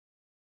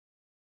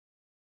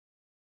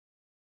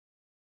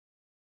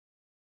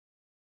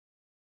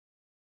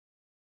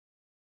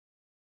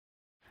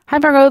Hi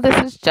Virgo, this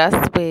is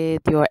Just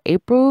with your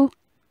April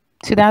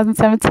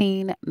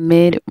 2017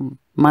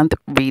 mid-month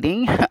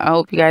reading. I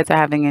hope you guys are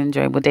having an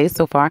enjoyable day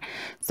so far.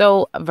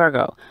 So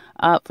Virgo,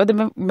 for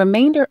the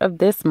remainder of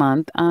this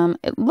month,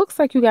 it looks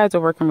like you guys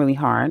are working really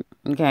hard.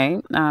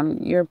 Okay,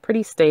 you're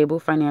pretty stable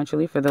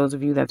financially for those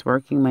of you that's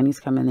working, money's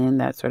coming in,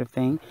 that sort of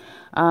thing.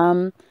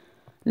 Um,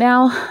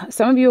 Now,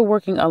 some of you are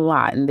working a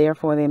lot, and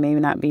therefore there may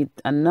not be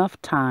enough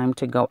time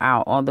to go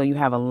out, although you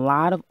have a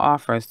lot of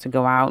offers to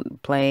go out,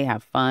 play,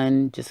 have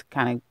fun, just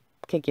kind of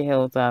kick your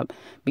heels up,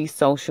 be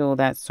social,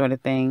 that sort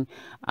of thing.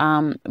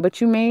 But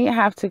you may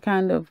have to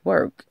kind of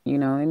work.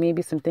 There may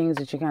be some things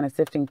that you're kind of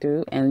sifting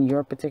through in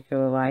your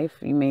particular life.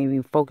 You may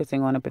be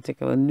focusing on a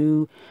particular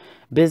new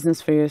business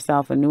for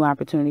yourself, a new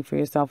opportunity for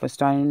yourself, or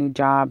starting a new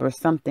job or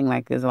something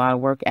like there's a lot of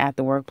work at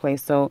the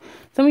workplace. So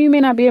some of you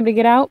may not be able to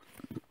get out,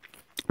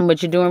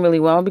 but you're doing really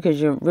well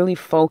because you're really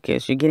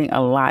focused. You're getting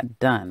a lot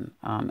done,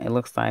 it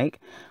looks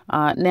like.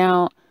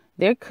 Now,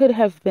 there could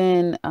have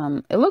been,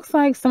 it looks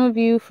like some of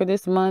you for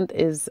this month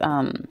is,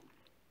 I'm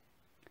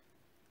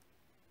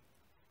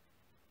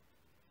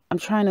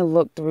trying to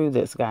look through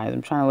this, guys.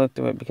 I'm trying to look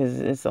through it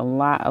because it's a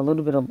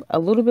little bit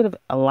of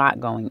a lot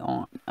going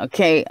on.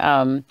 Okay.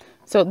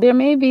 So there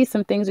may be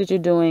some things that you're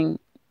doing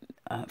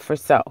for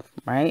self,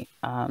 right?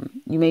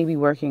 You may be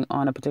working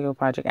on a particular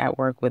project at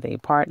work with a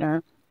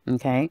partner.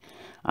 Okay.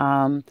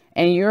 And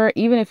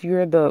even if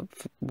you're the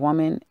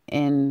woman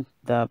in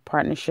the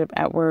partnership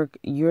at work,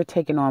 you're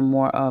taking on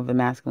more of the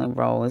masculine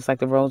role. It's like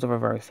the roles are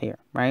reversed here,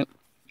 right?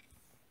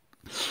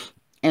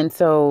 And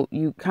so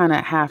you kind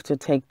of have to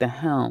take the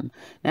helm.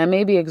 Now, it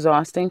may be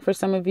exhausting for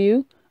some of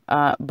you,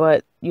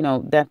 but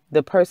that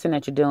the person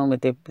that you're dealing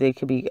with, they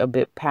could be a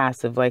bit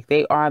passive. Like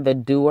they are the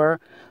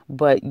doer,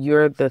 but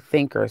you're the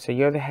thinker. So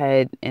you're the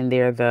head, and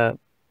they're the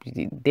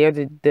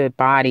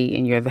body,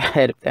 and you're the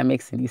head. If that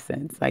makes any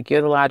sense. Like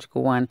you're the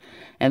logical one,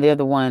 and they're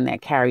the one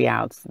that carry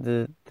out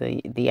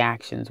the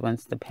actions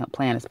once the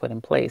plan is put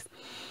in place.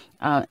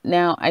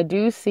 Now, I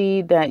do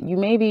see that you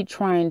may be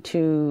trying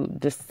to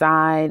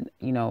decide,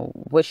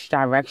 which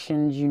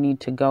directions you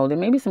need to go. There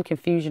may be some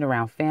confusion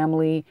around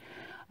family,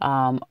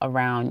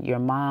 around your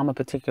mom, a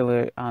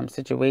particular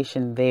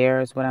situation there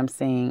is what I'm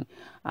seeing.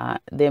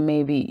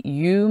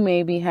 You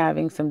may be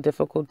having some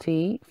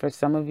difficulty for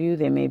some of you.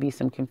 There may be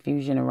some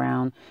confusion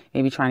around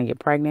maybe trying to get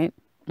pregnant.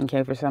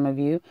 Okay, for some of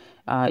you,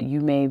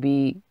 you may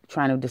be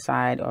trying to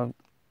decide or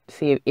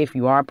see if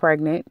you are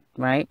pregnant,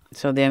 right?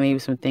 So there may be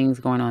some things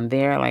going on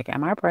there. Like,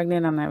 am I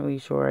pregnant? I'm not really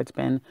sure.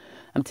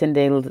 I'm 10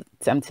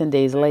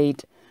 days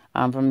late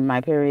from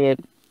my period,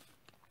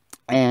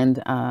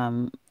 and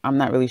I'm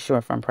not really sure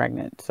if I'm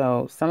pregnant.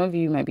 So some of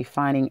you might be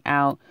finding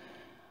out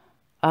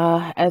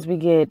as we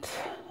get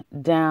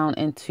down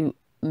into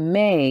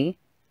May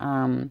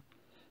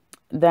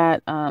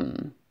that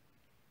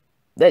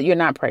that you're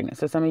not pregnant.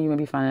 So some of you may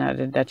be finding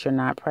out that you're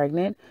not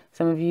pregnant.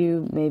 Some of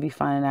you may be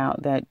finding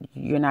out that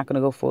you're not going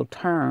to go full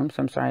term.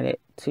 So I'm sorry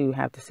to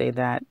have to say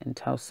that and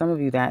tell some of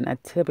you that. And I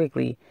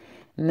typically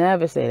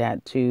never say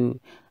that to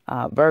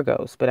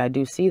Virgos, but I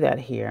do see that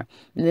here.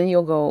 And then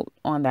you'll go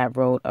on that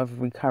road of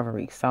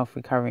recovery,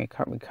 self-recovery,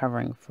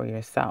 recovering for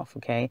yourself.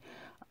 Okay.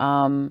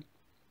 And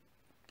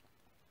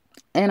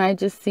I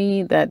just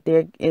see that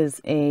there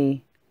is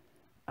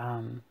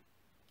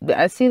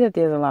I see that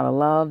there's a lot of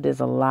love. There's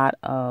a lot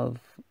of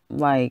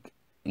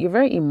you're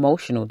very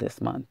emotional this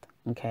month.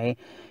 Okay.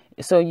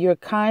 So you're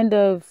kind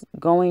of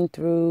going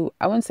through,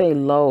 I wouldn't say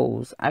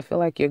lows. I feel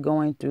like you're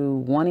going through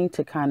wanting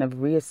to kind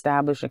of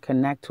reestablish or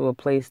connect to a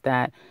place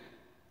that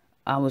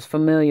was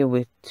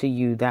familiar to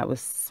you, that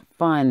was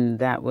fun,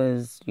 that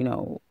was,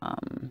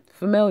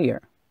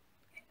 familiar,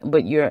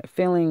 but you're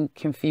feeling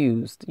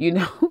confused. You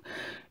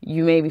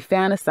may be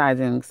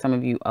fantasizing, some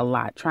of you, a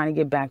lot, trying to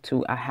get back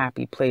to a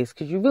happy place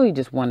because you really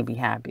just want to be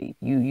happy.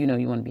 You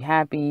want to be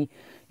happy.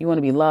 You want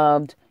to be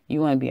loved.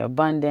 You want to be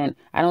abundant.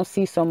 I don't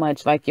see so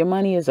much like your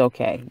money is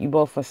okay. You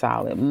both are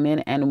solid. Men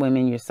and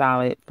women, you're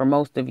solid. For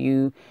most of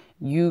you,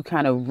 you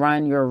kind of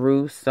run your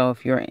roost. So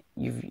if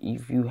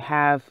you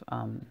have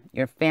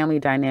your family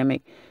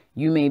dynamic,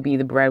 you may be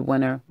the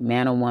breadwinner,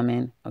 man or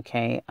woman.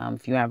 Okay.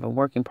 If you have a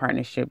working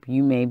partnership,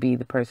 you may be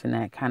the person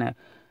that kind of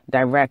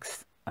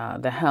directs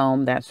the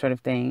helm, that sort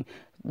of thing.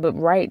 But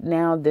right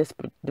now, the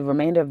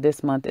remainder of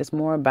this month is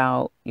more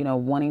about,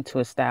 wanting to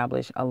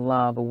establish a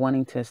love, or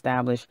wanting to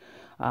establish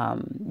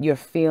your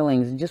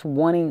feelings, just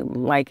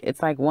wanting,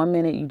 it's like 1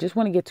 minute you just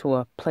want to get to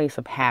a place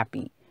of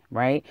happy,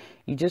 right?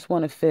 You just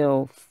want to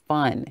feel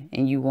fun,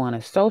 and you want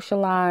to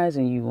socialize,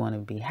 and you want to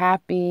be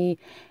happy,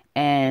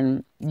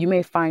 and you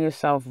may find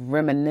yourself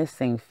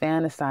reminiscing,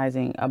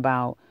 fantasizing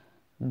about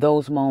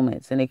those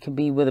moments. And it could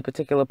be with a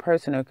particular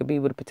person, or it could be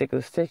with a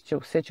particular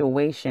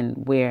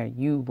situation where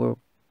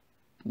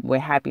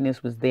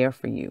happiness was there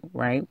for you,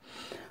 right?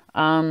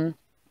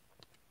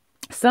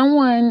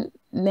 Someone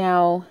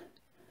now,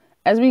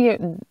 as we get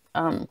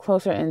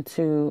closer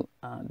into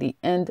the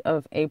end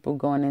of April,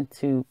 going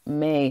into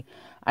May,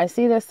 I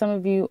see that some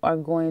of you are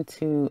going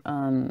to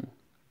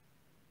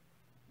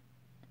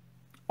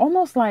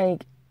almost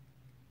like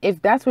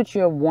if that's what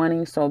you're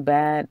wanting so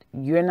bad,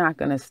 you're not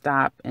going to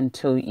stop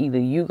until either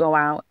you go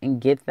out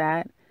and get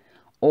that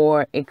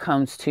or it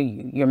comes to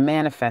you. You're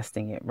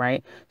manifesting it,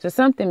 right? So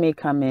something may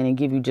come in and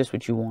give you just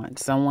what you want.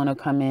 Someone will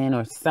come in,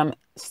 or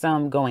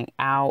some going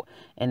out,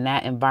 and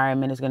that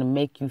environment is going to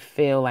make you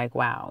feel like,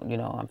 wow,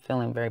 I'm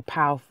feeling very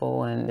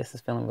powerful and this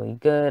is feeling really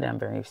good. I'm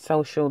very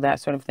social, that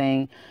sort of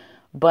thing.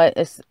 But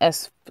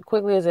as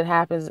quickly as it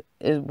happens,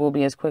 it will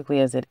be as quickly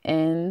as it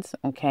ends.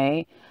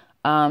 Okay.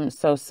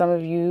 So some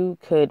of you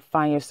could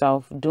find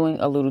yourself doing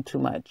a little too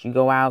much. You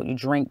go out, you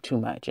drink too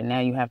much, and now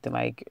you have to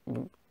like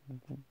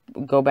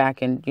go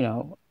back and,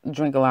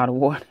 drink a lot of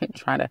water and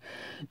try to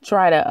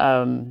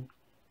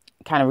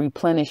kind of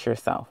replenish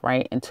yourself,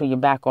 right? Until you're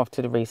back off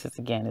to the races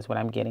again, is what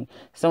I'm getting.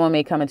 Someone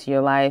may come into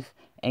your life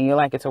and you're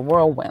like, it's a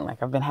whirlwind.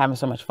 Like, I've been having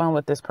so much fun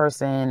with this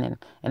person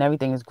and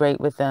everything is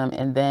great with them.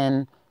 And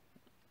then,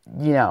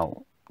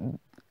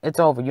 it's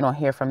over. You don't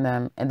hear from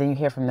them. And then you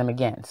hear from them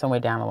again somewhere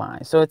down the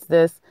line. So it's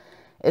this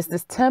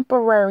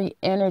temporary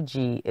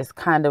energy is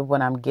kind of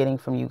what I'm getting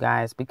from you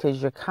guys,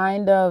 because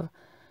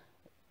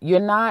you're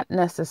not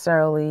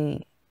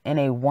necessarily in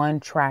a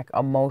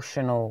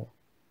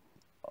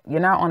you're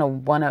not on a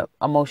one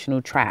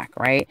emotional track,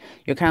 right?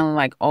 You're kind of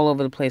like all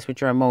over the place with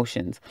your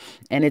emotions.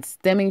 And it's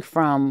stemming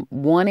from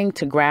wanting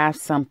to grasp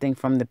something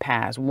from the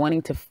past,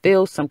 wanting to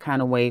feel some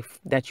kind of way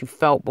that you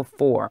felt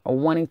before, or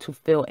wanting to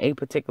feel a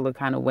particular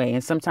kind of way.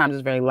 And sometimes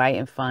it's very light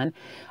and fun.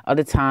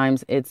 Other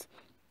times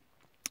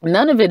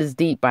none of it is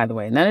deep, by the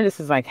way. None of this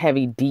is like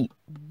heavy, deep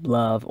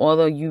love.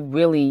 Although you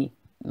really,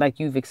 like,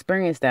 you've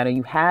experienced that, or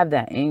you have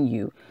that in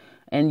you.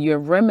 And you're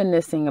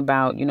reminiscing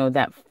about,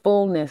 that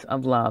fullness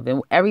of love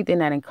and everything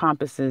that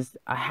encompasses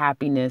a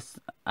happiness,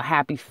 a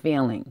happy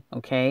feeling,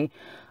 okay?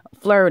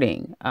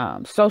 Flirting,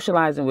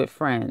 socializing with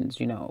friends,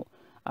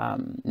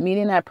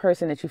 meeting that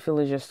person that you feel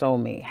is your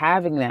soulmate,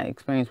 having that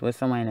experience with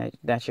someone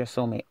that's your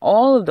soulmate,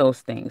 all of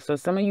those things. So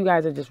some of you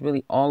guys are just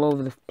really all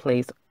over the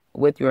place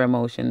with your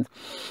emotions,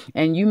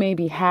 and you may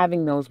be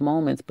having those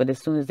moments, but as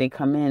soon as they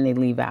come in, they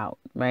leave out,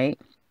 right?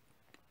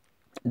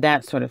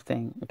 That sort of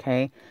thing,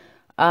 okay?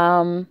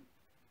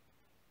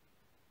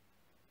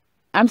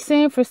 I'm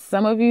saying for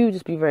some of you,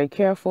 just be very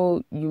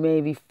careful. You may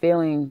be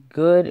feeling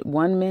good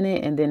one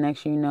minute, and then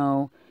next you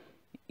know,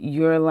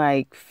 you're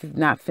like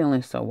not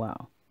feeling so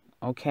well.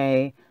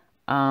 Okay.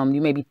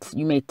 You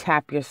may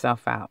tap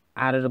yourself out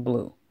of the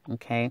blue.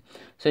 Okay.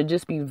 So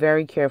just be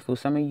very careful.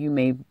 Some of you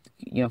may,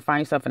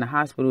 find yourself in a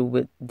hospital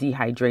with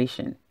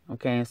dehydration.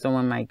 Okay. And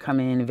someone might come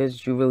in and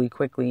visit you really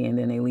quickly and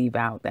then they leave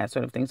out, that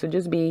sort of thing. So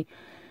just be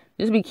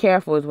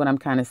careful is what I'm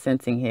kind of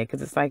sensing here.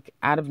 'Cause it's like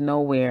out of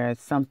nowhere,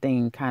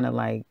 something kind of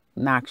like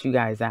knocks you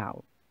guys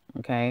out.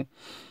 Okay.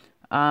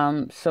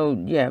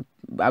 So yeah,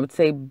 I would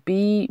say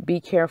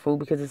be careful,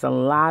 because it's a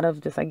lot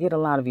of this. I get a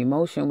lot of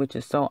emotion, which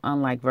is so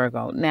unlike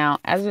Virgo. Now,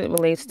 as it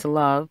relates to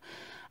love,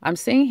 I'm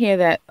seeing here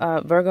that,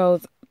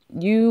 Virgos,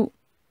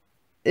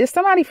 there's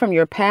somebody from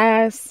your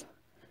past,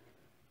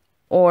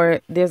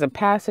 or there's a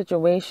past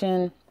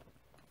situation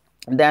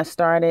that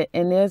started,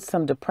 and there's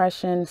some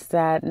depression,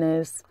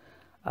 sadness,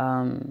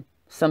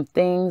 some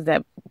things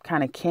that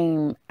kind of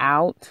came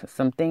out,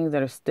 some things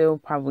that are still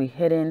probably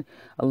hidden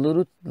a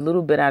little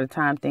bit at a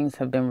time. Things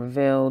have been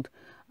revealed,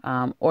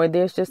 or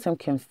there's just some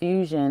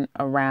confusion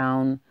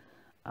around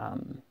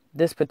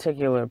this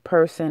particular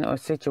person or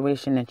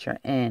situation that you're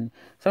in.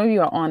 Some of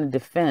you are on the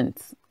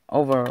defense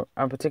over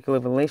a particular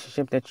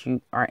relationship that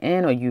you are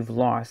in or you've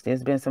lost.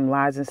 There's been some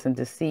lies and some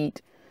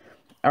deceit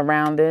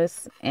around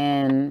this,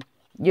 and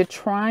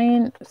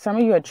some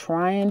of you are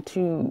trying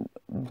to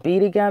be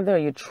together,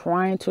 you're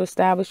trying to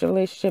establish a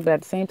relationship, but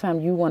at the same time,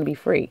 you want to be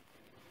free.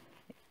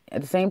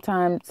 At the same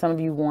time, some of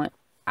you want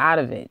out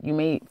of it.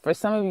 For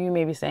some of you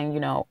may be saying,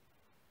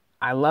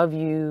 I love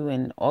you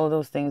and all of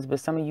those things, but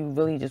some of you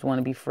really just want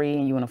to be free,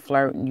 and you want to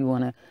flirt, and you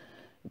want to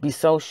be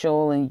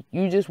social, and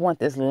you just want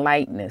this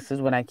lightness,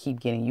 is what I keep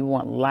getting. You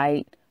want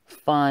light,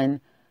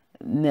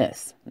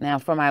 funness. Now,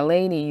 for my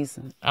ladies,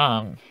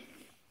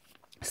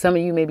 some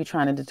of you may be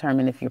trying to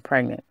determine if you're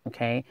pregnant,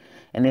 okay?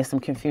 And there's some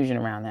confusion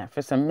around that.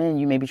 For some men,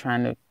 you may be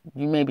trying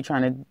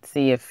to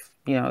see if,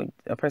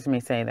 a person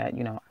may say that,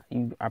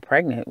 you are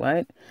pregnant,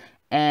 what?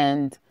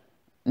 And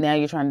now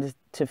you're trying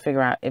to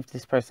figure out if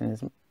this person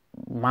is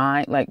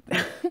mine, like,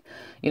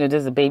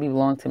 does the baby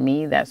belong to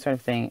me? That sort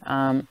of thing.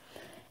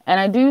 And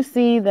I do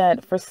see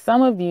that for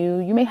some of you,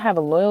 you may have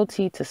a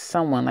loyalty to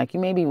someone, like you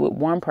may be with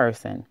one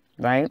person,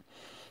 right?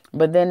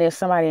 But then there's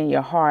somebody in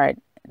your heart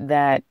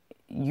that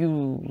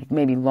you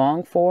maybe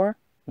long for,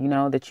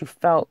 that you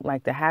felt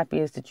like the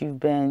happiest that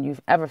you've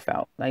ever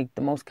felt, like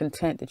the most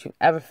content that you've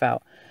ever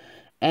felt.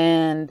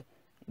 And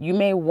you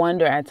may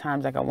wonder at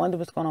times, like, I wonder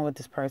what's going on with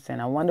this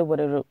person. I wonder what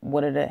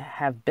it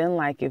have been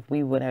like if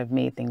we would have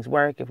made things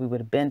work, if we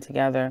would have been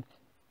together.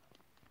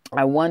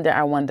 I wonder.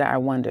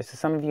 So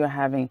some of you are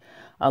having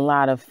a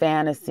lot of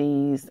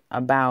fantasies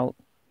about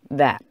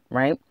that,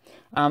 right?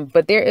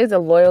 But there is a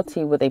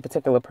loyalty with a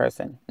particular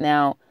person.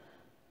 Now,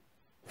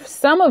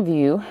 some of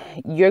you,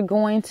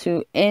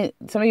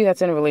 some of you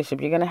that's in a relationship,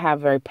 you're going to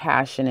have very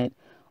passionate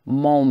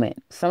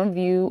moment. Some of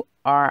you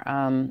are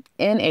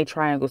in a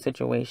triangle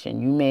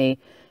situation. You may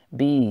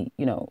be,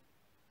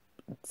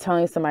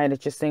 telling somebody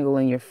that you're single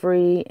and you're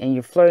free and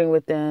you're flirting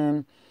with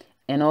them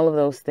and all of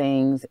those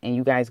things, and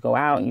you guys go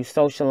out and you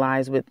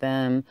socialize with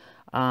them,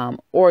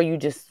 or you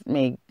just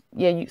may,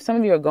 some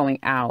of you are going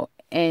out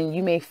and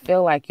you may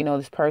feel like,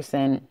 this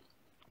person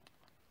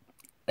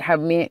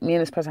me and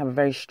this person have a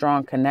very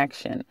strong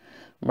connection,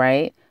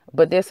 right?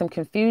 But there's some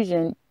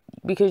confusion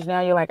because now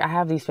you're like, I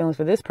have these feelings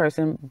for this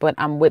person, but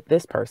I'm with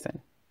this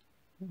person,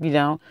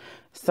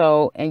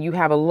 so, and you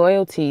have a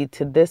loyalty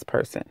to this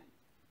person.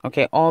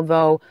 Okay,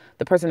 although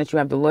the person that you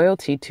have the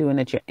loyalty to and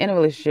that you're in a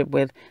relationship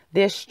with,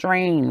 they're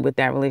strained with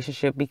that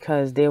relationship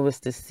because there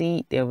was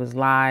deceit, there was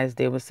lies,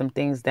 there was some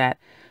things that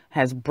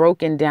has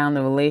broken down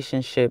the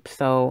relationship.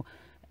 So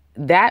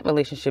that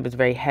relationship is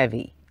very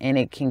heavy and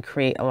it can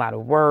create a lot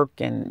of work,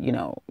 and,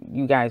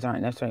 you guys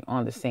aren't necessarily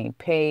on the same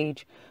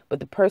page. But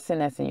the person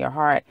that's in your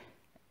heart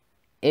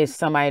is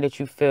somebody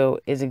that you feel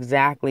is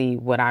exactly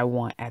what I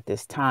want at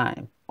this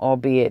time,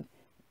 albeit,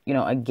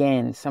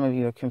 again, some of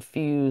you are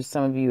confused.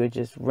 Some of you are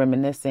just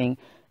reminiscing.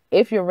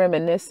 If you're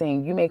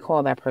reminiscing, you may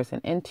call that person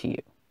into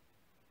you.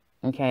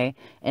 Okay.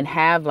 And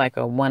have like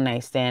a one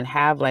night stand,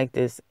 have like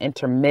this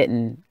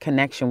intermittent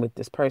connection with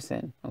this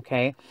person.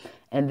 Okay.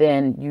 And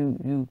then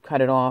you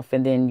cut it off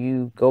and then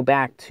you go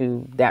back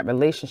to that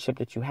relationship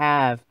that you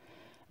have.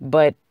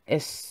 But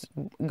it's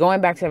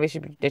going back to that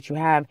relationship that you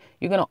have,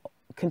 you're going to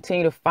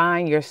continue to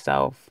find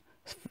yourself.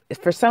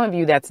 For some of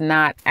you, that's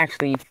not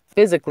actually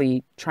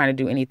physically trying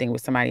to do anything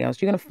with somebody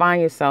else. You're going to find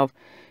yourself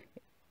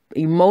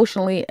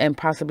emotionally and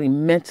possibly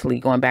mentally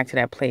going back to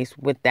that place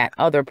with that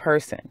other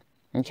person.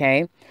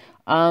 Okay.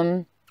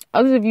 Others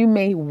of you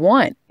may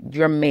want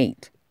your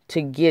mate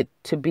to get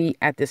to be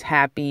at this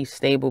happy,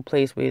 stable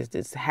place where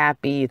it's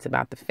happy. It's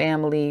about the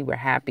family. We're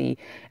happy.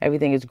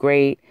 Everything is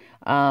great.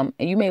 And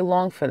you may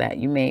long for that.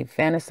 You may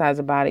fantasize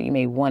about it. You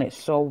may want it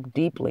so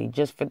deeply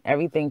just for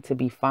everything to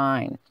be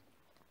fine.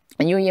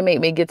 And you and your mate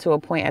may get to a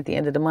point at the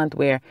end of the month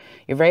where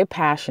you're very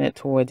passionate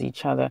towards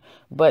each other,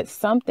 but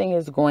something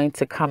is going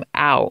to come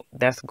out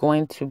that's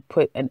going to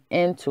put an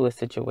end to a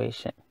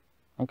situation.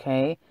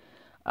 Okay.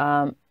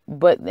 And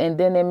then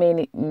there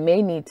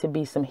may need to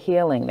be some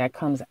healing that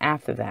comes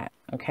after that.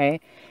 Okay.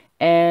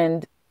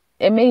 And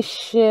it may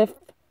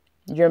shift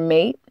your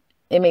mate.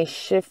 It may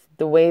shift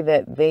the way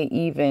that they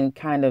even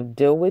kind of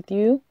deal with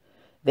you.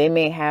 They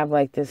may have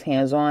like this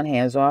hands-on,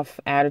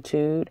 hands-off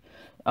attitude.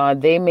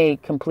 They may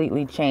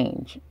completely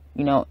change,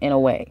 in a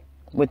way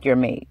with your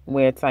mate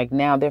where it's like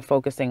now they're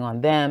focusing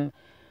on them.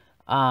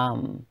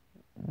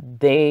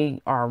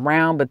 They are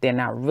around, but they're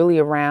not really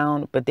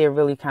around, but they're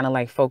really kind of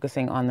like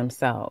focusing on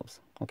themselves.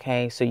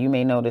 Okay. So you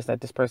may notice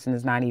that this person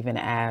is not even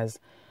as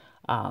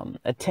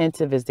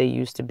attentive as they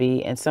used to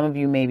be. And some of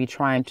you may be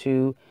trying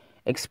to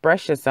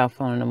express yourself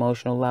on an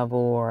emotional level,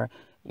 or,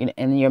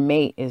 and your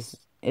mate is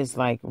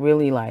like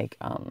really like,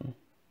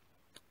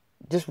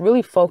 just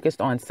really focused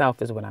on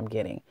self is what I'm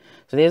getting.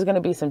 So there's going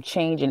to be some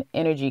change in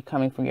energy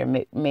coming from your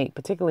mate,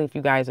 particularly if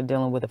you guys are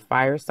dealing with a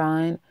fire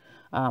sign,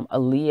 a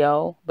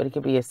Leo, but it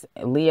could be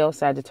a Leo,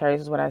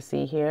 Sagittarius is what I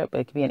see here,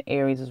 but it could be an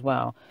Aries as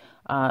well.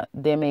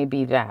 There may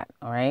be that.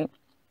 All right.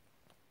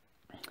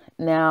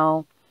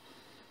 Now,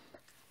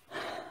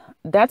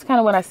 that's kind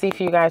of what I see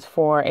for you guys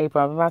for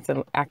April. I'm about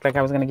to act like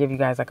I was going to give you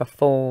guys like a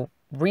full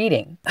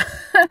reading.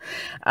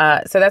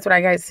 So that's what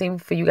I guys see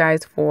for you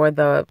guys for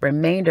the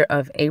remainder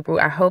of April.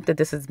 I hope that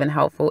this has been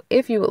helpful.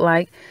 If you would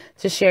like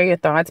to share your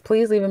thoughts,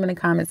 please leave them in the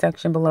comment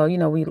section below.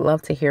 We'd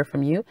love to hear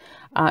from you.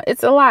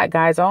 It's a lot,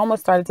 guys. I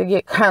almost started to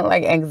get kind of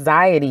like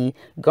anxiety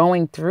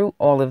going through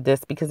all of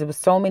this because there was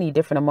so many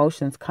different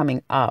emotions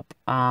coming up.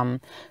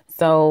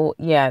 So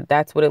yeah,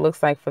 that's what it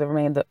looks like for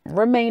the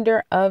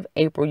remainder of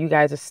April. You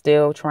guys are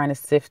still trying to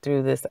sift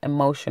through this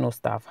emotional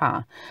stuff,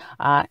 huh?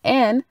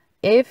 And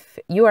if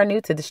you are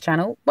new to this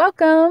channel,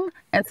 welcome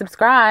and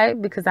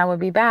subscribe, because I will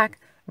be back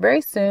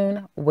very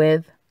soon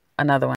with another one.